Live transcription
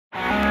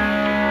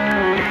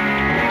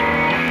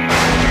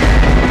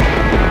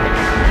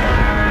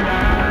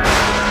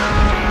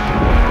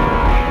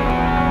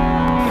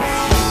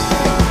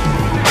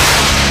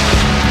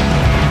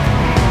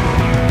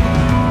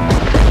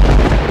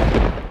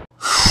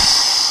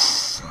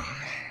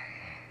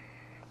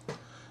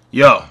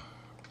Yo,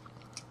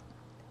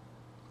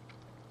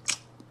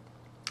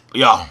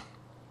 yo,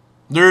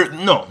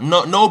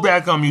 no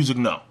background music,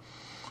 no.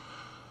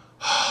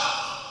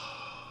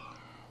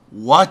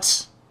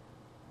 What?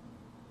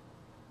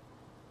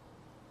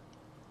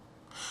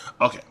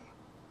 Okay.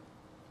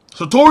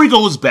 So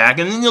Toriko is back,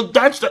 and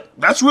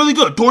that's really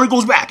good.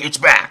 Toriko's back. It's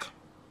back.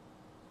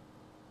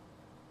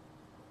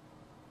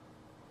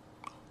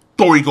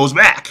 Toriko's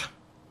back.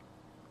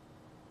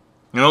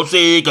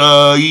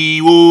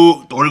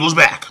 Toriko's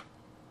back.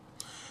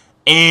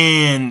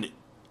 And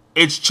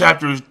it's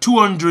chapter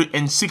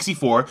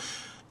 264.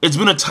 It's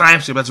been a time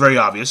skip, that's very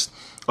obvious.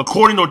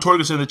 According to what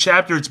Toriko said in the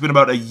chapter, it's been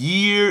about a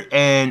year,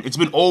 and it's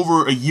been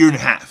over a year and a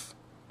half.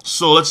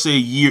 So let's say a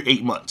year,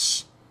 8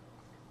 months.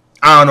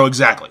 I don't know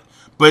exactly,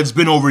 but it's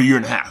been over a year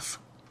and a half.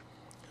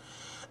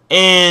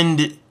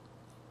 And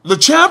the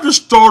chapters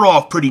start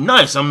off pretty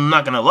nice, I'm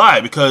not going to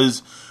lie,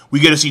 because we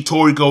get to see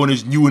Toriko in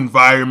his new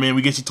environment.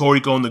 We get to see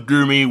Toriko in the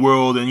gourmet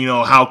world and,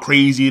 how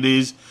crazy it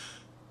is.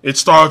 It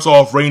starts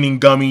off raining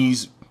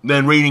gummies,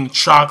 then raining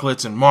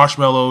chocolates and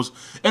marshmallows,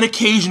 and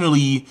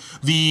occasionally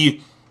the,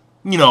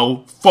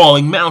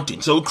 falling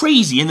mountain. So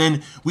crazy. And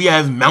then we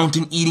have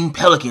mountain-eating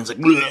pelicans,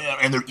 and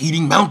they're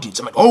eating mountains.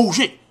 I'm like, oh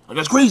shit,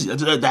 that's crazy.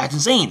 That's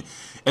insane.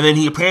 And then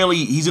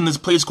he's in this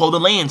place called the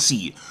Land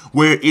Sea,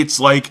 where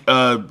it's like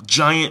a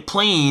giant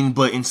plane,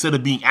 but instead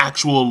of being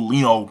actual,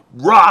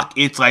 rock,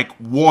 it's like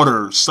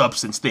water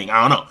substance thing.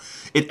 I don't know.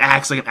 It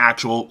acts like an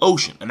actual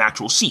ocean, an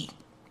actual sea,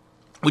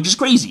 which is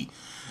crazy.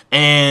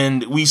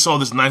 And we saw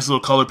this nice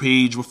little color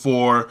page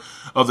before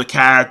of the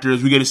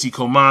characters. We get to see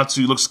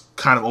Komatsu. He looks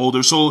kind of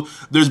older. So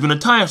there's been a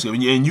time skip,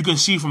 and you can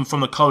see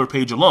from the color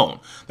page alone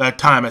that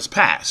time has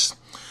passed.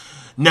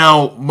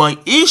 Now, my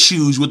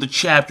issues with the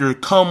chapter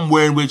come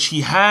where in which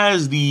he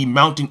has the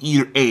mountain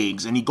eater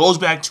eggs, and he goes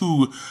back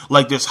to,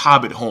 like, this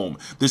hobbit home,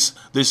 this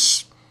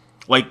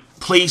like,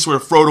 place where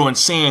Frodo and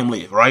Sam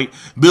live, right?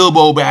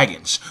 Bilbo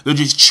Baggins. They're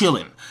just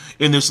chilling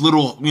in this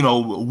little,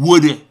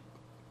 wood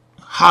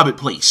hobbit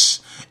place.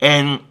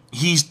 And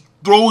he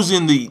throws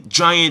in the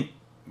giant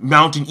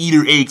mountain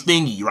eater egg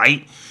thingy,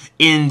 right,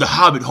 in the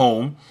hobbit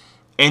home,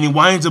 and he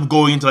winds up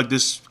going into, like,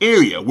 this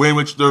area where in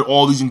which there are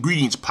all these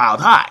ingredients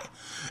piled high.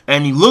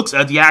 And he looks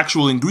at the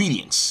actual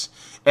ingredients,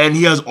 and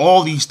he has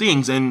all these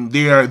things, and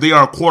they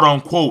are quote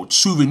unquote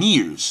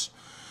souvenirs.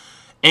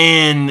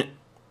 And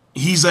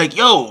he's like,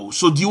 "Yo,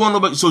 so do you want to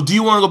go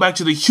back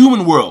to the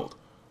human world,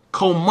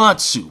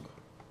 Komatsu?"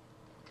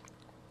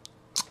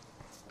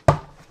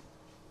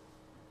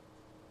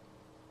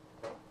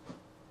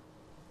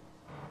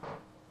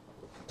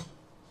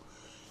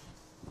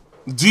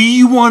 Do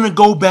you want to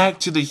go back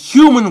to the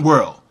human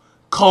world,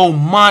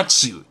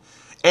 Komatsu?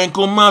 And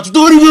Komatsu,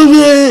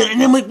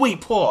 and I'm like,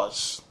 wait,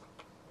 pause.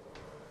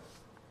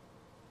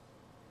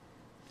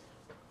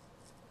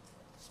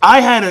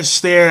 I had to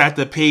stare at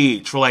the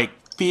page for like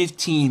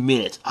 15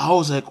 minutes. I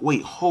was like,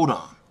 wait, hold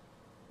on.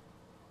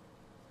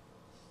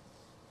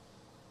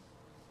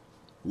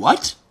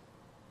 What?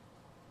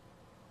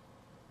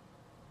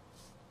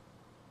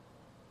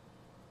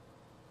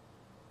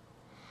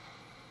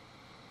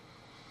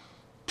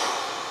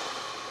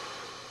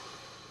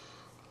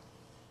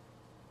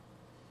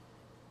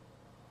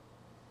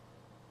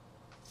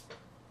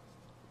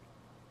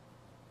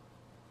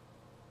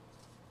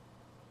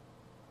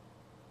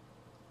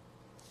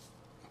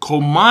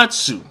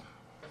 Komatsu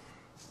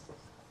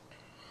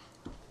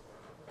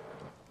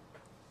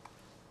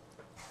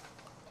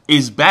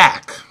is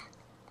back.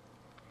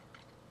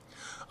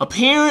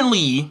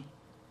 Apparently,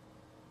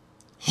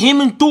 him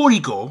and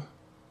Toriko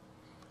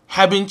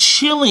have been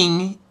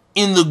chilling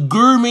in the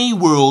gourmet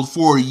world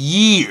for a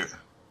year.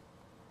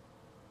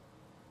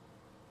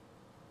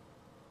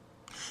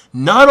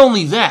 Not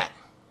only that,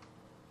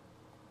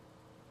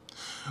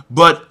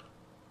 but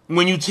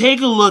when you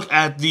take a look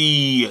at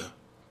the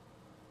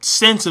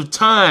sense of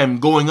time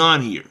going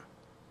on here,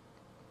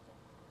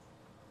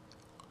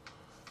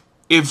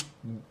 if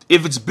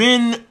it's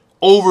been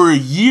over a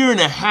year and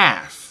a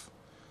half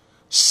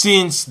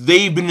since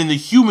they've been in the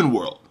human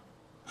world,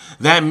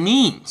 that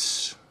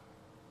means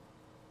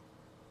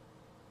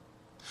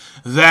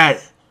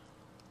that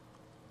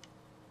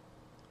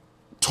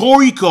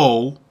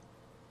Toriko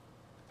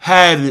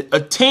had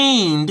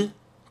attained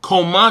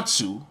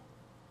Komatsu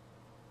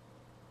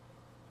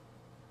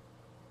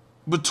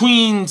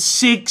between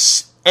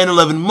 6 and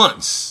 11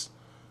 months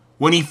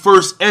when he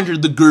first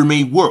entered the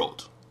gourmet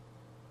world.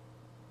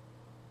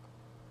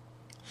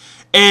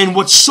 And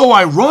what's so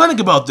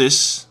ironic about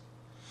this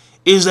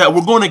is that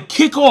we're going to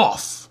kick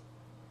off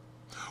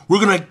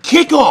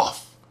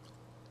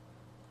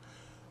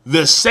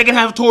the second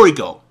half of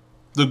Toriko,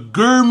 the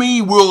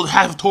gourmet world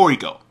half of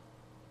Toriko,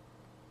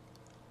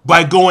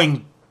 by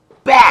going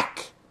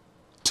back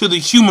to the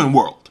human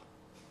world.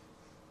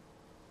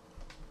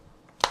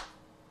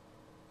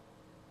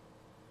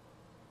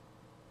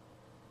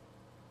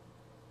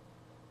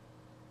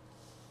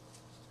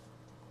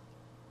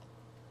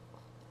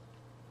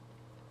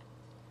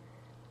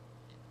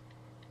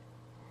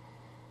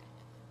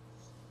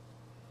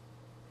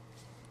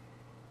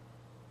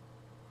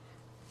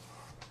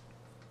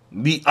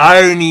 The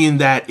irony in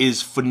that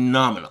is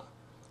phenomenal.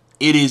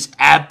 It is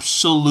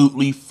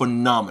absolutely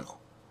phenomenal.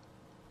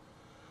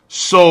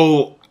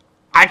 So,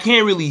 I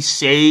can't really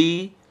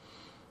say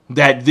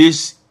that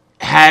this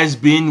has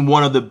been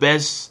one of the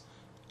best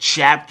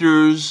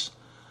chapters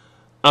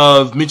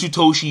of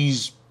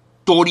Mitsutoshi's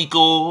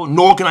Toriko,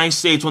 nor can I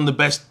say it's one of the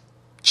best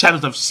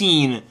chapters I've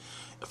seen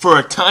for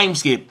a time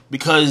skip,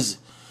 because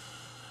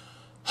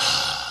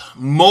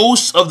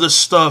most of the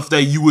stuff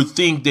that you would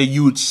think that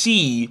you would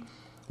see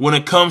when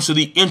it comes to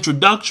the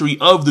introductory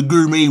of the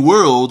gourmet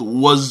world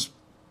was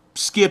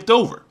skipped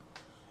over.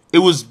 It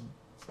was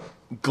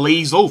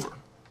glazed over.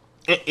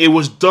 It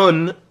was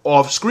done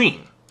off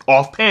screen,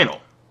 off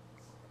panel.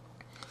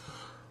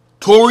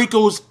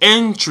 Toriko's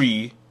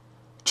entry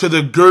to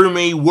the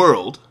gourmet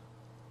world.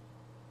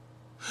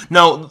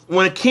 Now,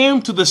 when it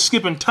came to the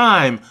skip in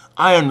time,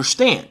 I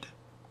understand.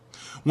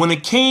 When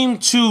it came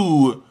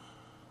to,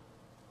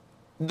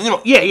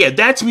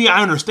 that's me,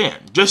 I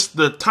understand. Just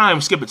the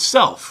time skip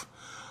itself.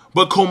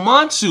 But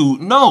Komatsu,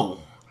 no.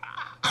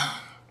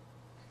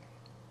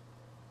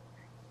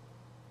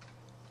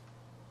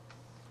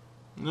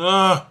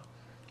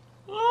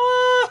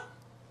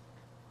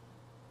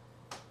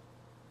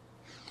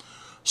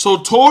 So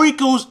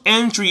Toriko's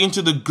entry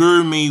into the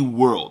gourmet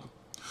world.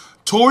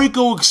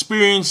 Toriko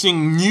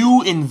experiencing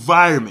new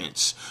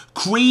environments,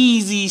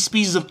 crazy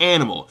species of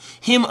animal,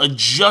 him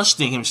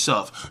adjusting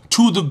himself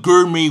to the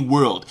gourmet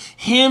world,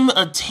 him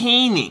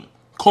attaining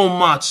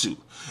Komatsu,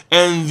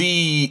 and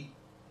the,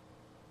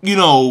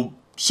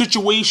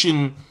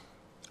 situation.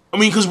 I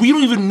mean, because we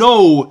don't even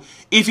know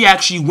if he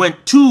actually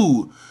went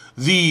to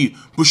the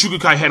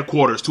Bushukukai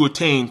headquarters to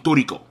attain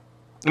Toriko.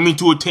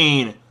 To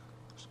attain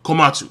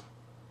Komatsu.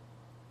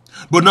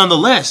 But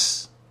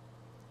nonetheless,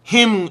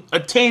 him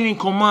attaining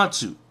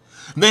Komatsu,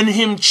 then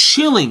him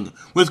chilling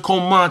with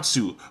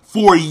Komatsu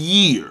for a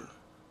year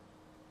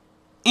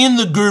in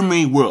the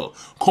gourmet world,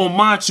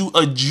 Komatsu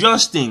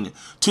adjusting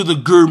to the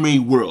gourmet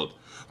world,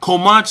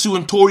 Komatsu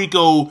and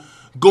Toriko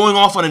going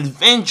off on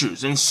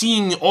adventures and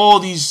seeing all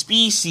these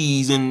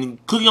species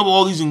and cooking up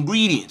all these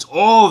ingredients,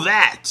 all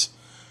that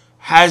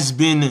has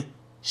been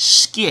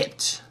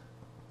skipped.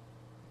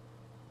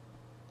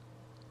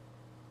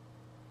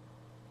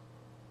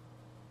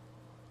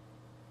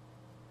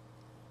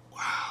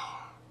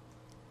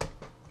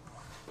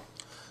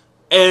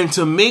 And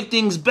to make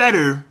things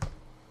better,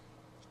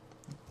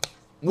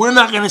 we're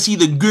not going to see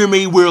the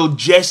gourmet world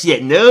just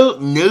yet. No,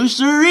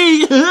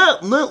 sirree.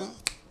 No.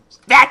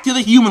 Back to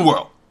the human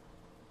world.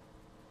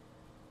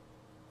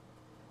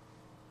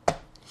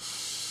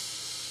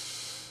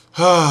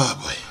 Oh,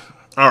 boy.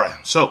 All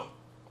right. So,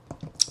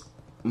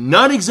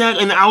 not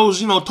exactly. And I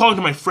was, talking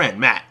to my friend,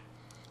 Matt,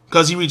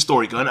 because he reads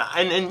Toriko.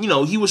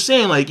 And he was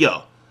saying, like,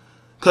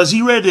 because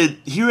he read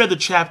the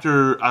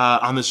chapter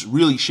on this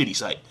really shitty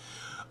site.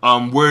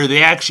 Where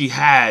they actually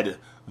had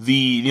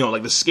the,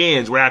 the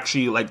scans where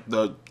actually, like,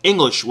 the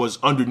English was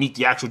underneath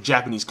the actual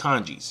Japanese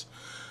kanjis.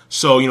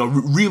 So,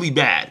 really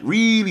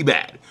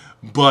bad.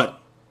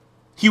 But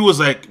he was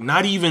like,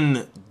 not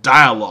even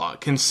dialogue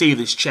can save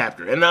this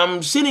chapter. And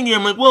I'm sitting here,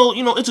 I'm like, well,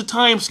 it's a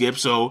time skip,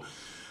 so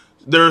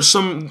there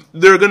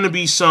are going to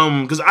be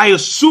some, because I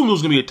assumed there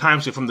was going to be a time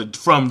skip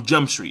from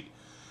Jump Street.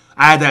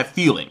 I had that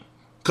feeling.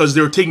 Because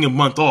they were taking a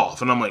month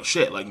off, and I'm like,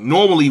 shit. Like,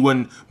 normally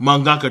when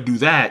mangaka do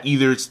that,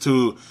 either it's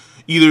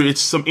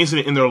some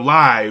incident in their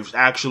lives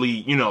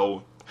actually,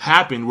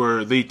 happened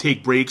where they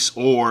take breaks,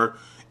 or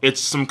it's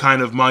some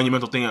kind of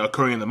monumental thing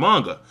occurring in the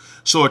manga.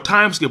 So a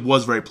time skip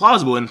was very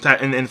plausible, and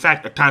in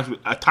fact, a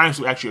time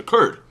skip actually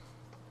occurred.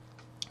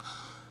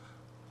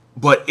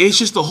 But it's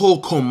just the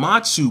whole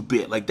Komatsu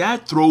bit, like,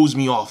 that throws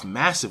me off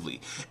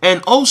massively.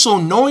 And also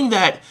knowing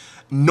that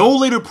no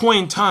later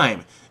point in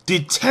time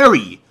did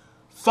Terry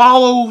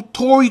follow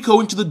Toriko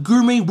into the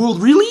gourmet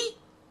world. Really?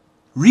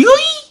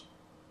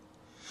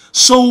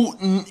 So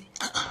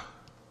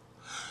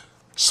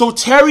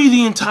Terry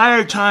the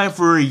entire time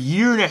for a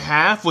year and a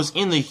half was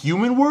in the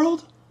human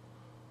world?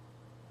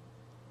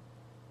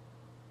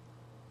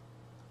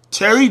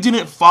 Terry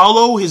didn't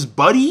follow his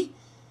buddy?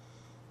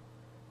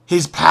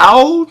 His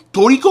pal,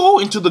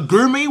 Toriko, into the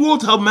gourmet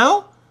world to help him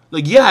out?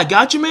 Like, yeah, I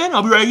got you, man.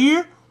 I'll be right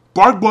here.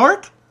 Bark,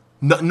 bark.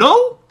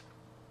 No?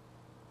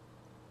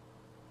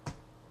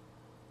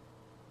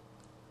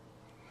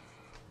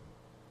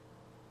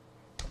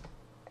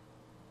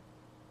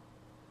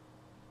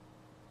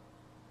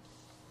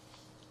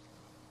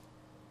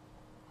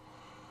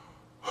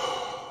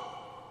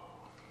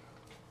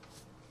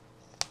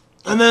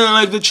 And then,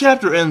 like, the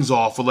chapter ends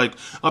off with, like,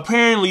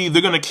 apparently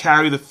they're going to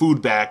carry the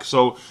food back.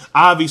 So,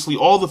 obviously,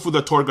 all the food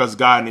that Toriko's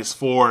gotten is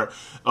for,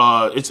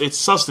 it's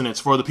sustenance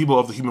for the people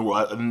of the human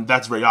world. And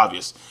that's very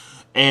obvious.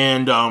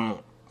 And,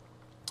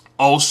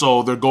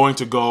 also, they're going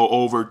to go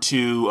over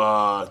to,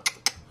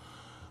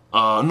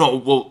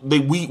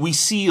 we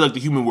see, like, the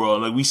human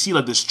world. Like, we see,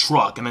 like, this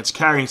truck, and it's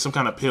carrying some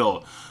kind of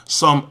pill.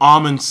 Some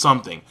almond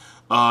something.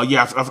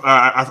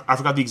 I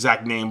forgot the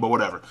exact name, but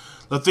whatever.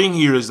 The thing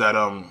here is that,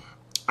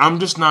 I'm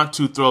just not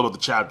too thrilled about the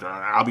chapter.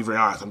 I'll be very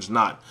honest. I'm just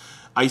not.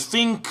 I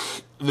think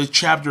the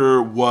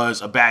chapter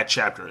was a bad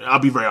chapter. I'll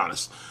be very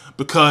honest.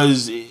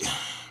 Because,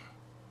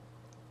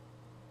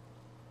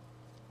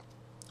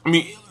 I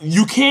mean,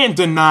 you can't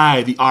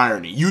deny the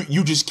irony.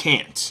 You just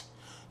can't.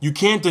 You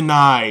can't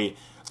deny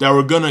that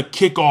we're gonna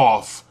kick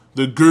off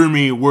the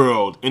gourmet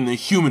world in the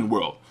human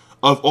world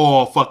of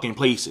all fucking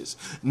places.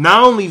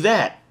 Not only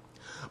that,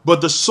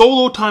 but the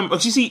solo time. You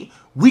see,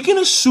 we can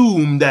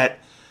assume that,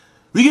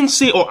 we can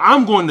say, or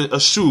I'm going to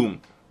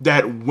assume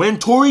that when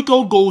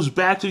Toriko goes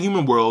back to the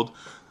human world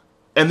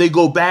and they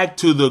go back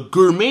to the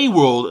gourmet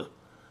world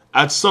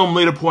at some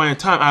later point in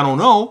time, I don't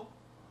know.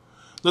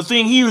 The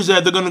thing here is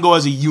that they're going to go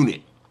as a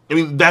unit. I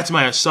mean, that's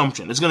my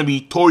assumption. It's going to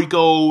be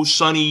Toriko,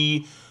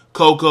 Sunny,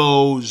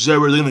 Coco,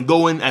 Zebra. They're going to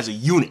go in as a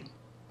unit.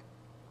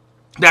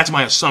 That's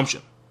my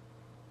assumption.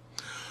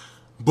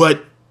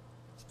 But,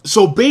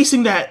 so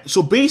basing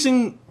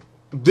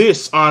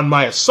this on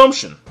my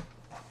assumption,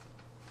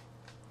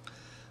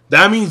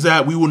 that means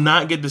that we will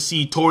not get to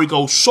see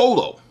Toriko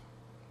solo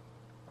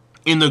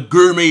in the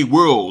gourmet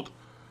world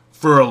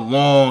for a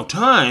long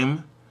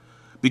time,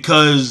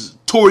 because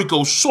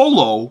Toriko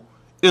solo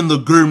in the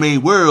gourmet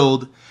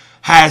world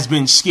has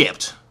been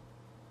skipped.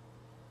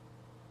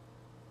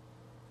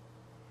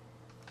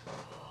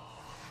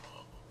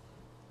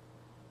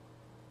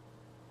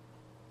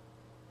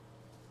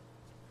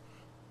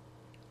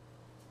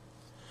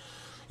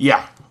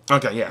 Yeah.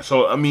 Okay. Yeah.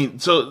 So I mean,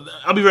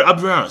 I'll be very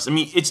honest. I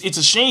mean, it's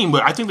a shame,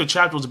 but I think the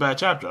chapter was a bad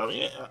chapter. I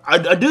mean,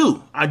 I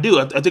do. I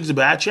think it's a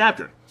bad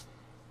chapter.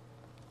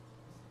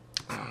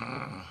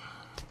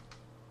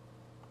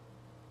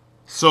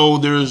 So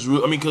there's,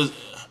 I mean, because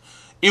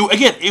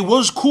it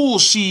was cool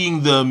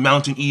seeing the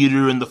Mountain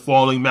Eater and the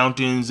falling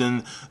mountains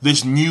and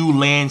this new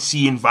land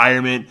sea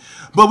environment,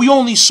 but we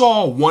only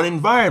saw one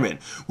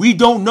environment. We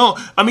don't know.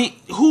 I mean,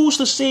 who's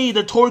to say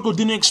that Toriko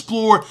didn't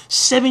explore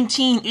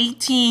 17,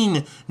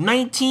 18,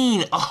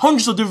 19,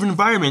 hundreds of different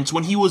environments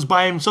when he was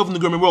by himself in the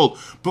gourmet world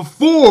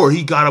before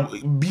he caught up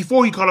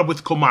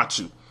with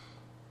Komatsu?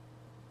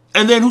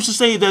 And then who's to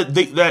say that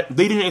they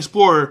didn't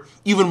explore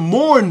even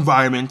more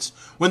environments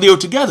when they were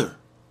together?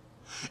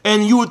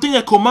 And you would think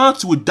that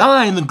Komatsu would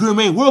die in the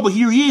gourmet world, but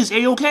here he is,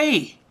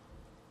 A-OK.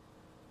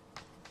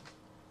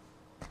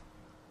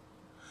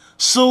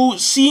 So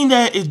seeing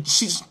that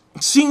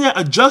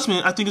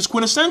adjustment, I think, is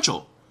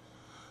quintessential.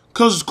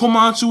 Because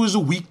Komatsu is a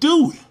weak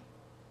dude.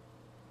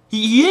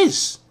 He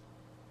is.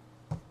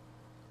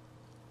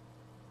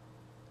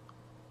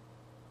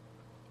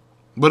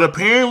 But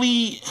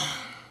apparently,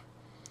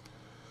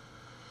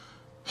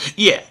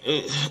 yeah,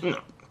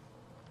 no.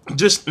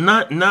 Just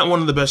not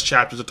one of the best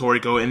chapters of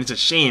Toriko, and it's a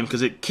shame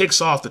because it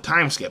kicks off the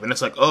time skip, and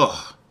it's like,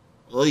 ugh.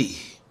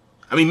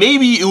 I mean,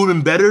 maybe it would have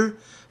been better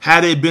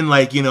had it been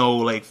like,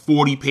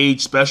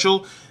 40-page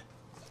special.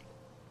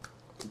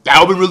 That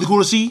would have been really cool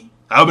to see.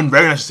 That would have been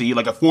very nice to see,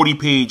 like a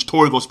 40-page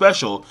Toriko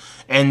special,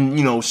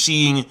 and,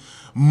 seeing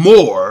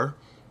more,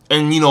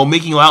 and,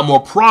 making a lot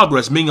more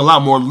progress, making a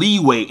lot more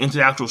leeway into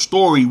the actual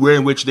story, where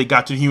in which they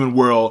got to the human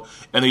world,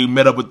 and they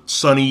met up with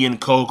Sunny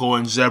and Coco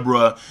and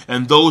Zebra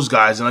and those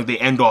guys, and like they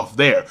end off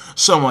there.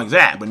 Something like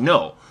that. But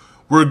no,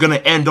 we're going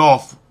to end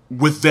off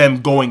with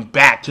them going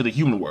back to the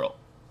human world.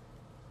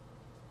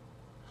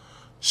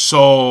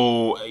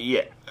 So,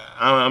 yeah,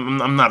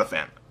 I'm not a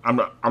fan.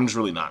 I'm just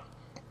really not.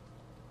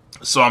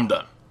 So I'm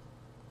done.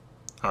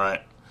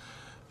 Alright.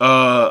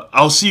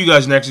 I'll see you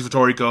guys next week for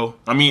Toriko.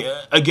 I mean,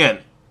 again,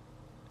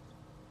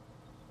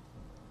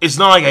 it's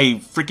not like a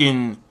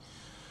freaking...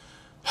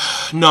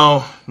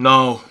 No.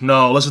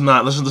 Listen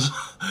to this.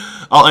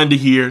 I'll end it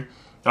here.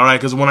 Alright,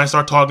 because when I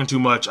start talking too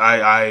much,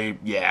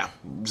 yeah,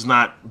 it's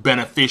not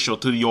beneficial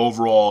to the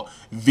overall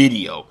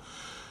video.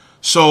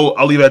 So,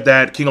 I'll leave it at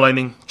that. King of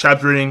Lightning,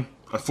 chapter rating,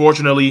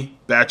 unfortunately,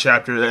 bad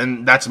chapter,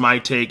 and that's my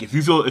take. If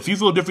you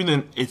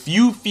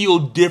feel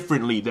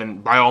differently, then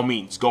by all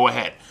means, go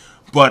ahead.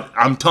 But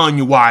I'm telling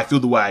you why I feel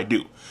the way I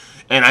do.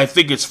 And I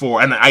think it's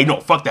for, and I know,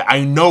 fuck that,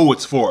 I know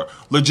it's for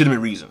legitimate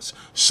reasons.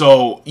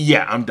 So,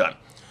 yeah, I'm done.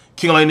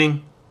 King of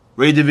Lightning,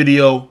 rate the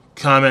video,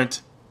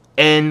 comment,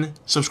 and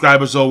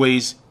subscribe as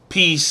always.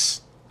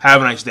 Peace.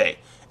 Have a nice day.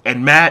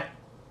 And Matt,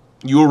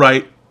 you were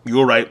right.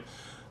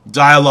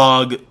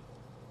 Dialogue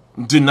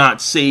did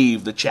not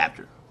save the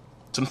chapter.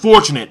 It's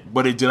unfortunate,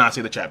 but it did not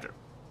save the chapter.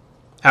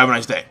 Have a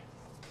nice day.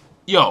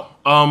 Yo,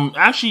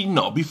 actually,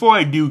 no, before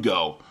I do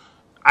go,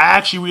 I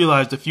actually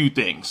realized a few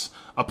things.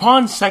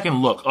 Upon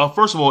second look,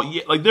 first of all,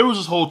 yeah, like there was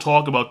this whole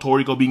talk about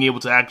Toriko being able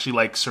to actually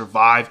like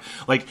survive.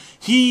 Like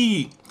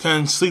he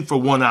can sleep for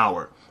 1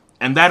 hour,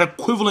 and that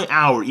equivalent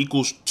hour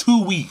equals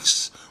 2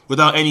 weeks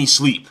without any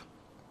sleep.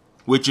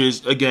 Which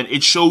is, again,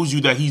 it shows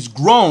you that he's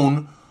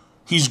grown.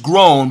 He's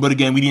grown, but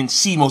again, we didn't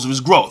see most of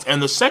his growth.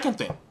 And the second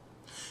thing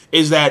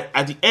is that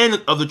at the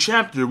end of the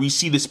chapter, we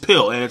see this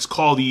pill, and it's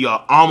called the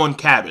almond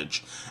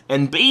cabbage.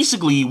 And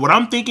basically, what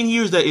I'm thinking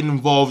here is that it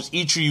involves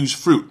Ichiryu's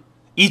fruit.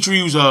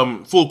 Ichiryu's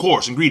full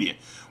course ingredient,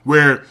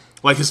 where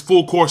like his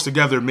full course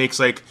together makes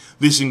like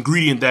this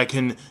ingredient that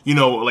can,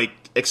 like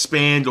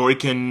expand, or it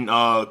can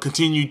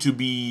continue to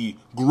be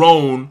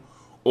grown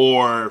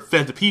or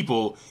fed to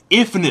people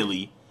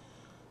infinitely,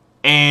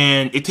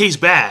 and it tastes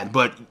bad,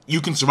 but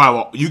you can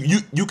survive.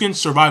 You can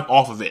survive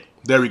off of it.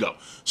 There we go.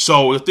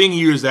 So the thing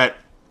here is that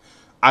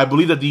I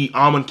believe that the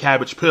almond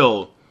cabbage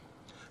pill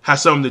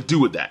has something to do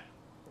with that.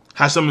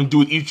 Has something to do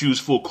with Ichigo's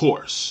full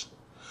course.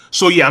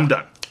 So yeah, I'm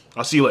done.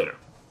 I'll see you later.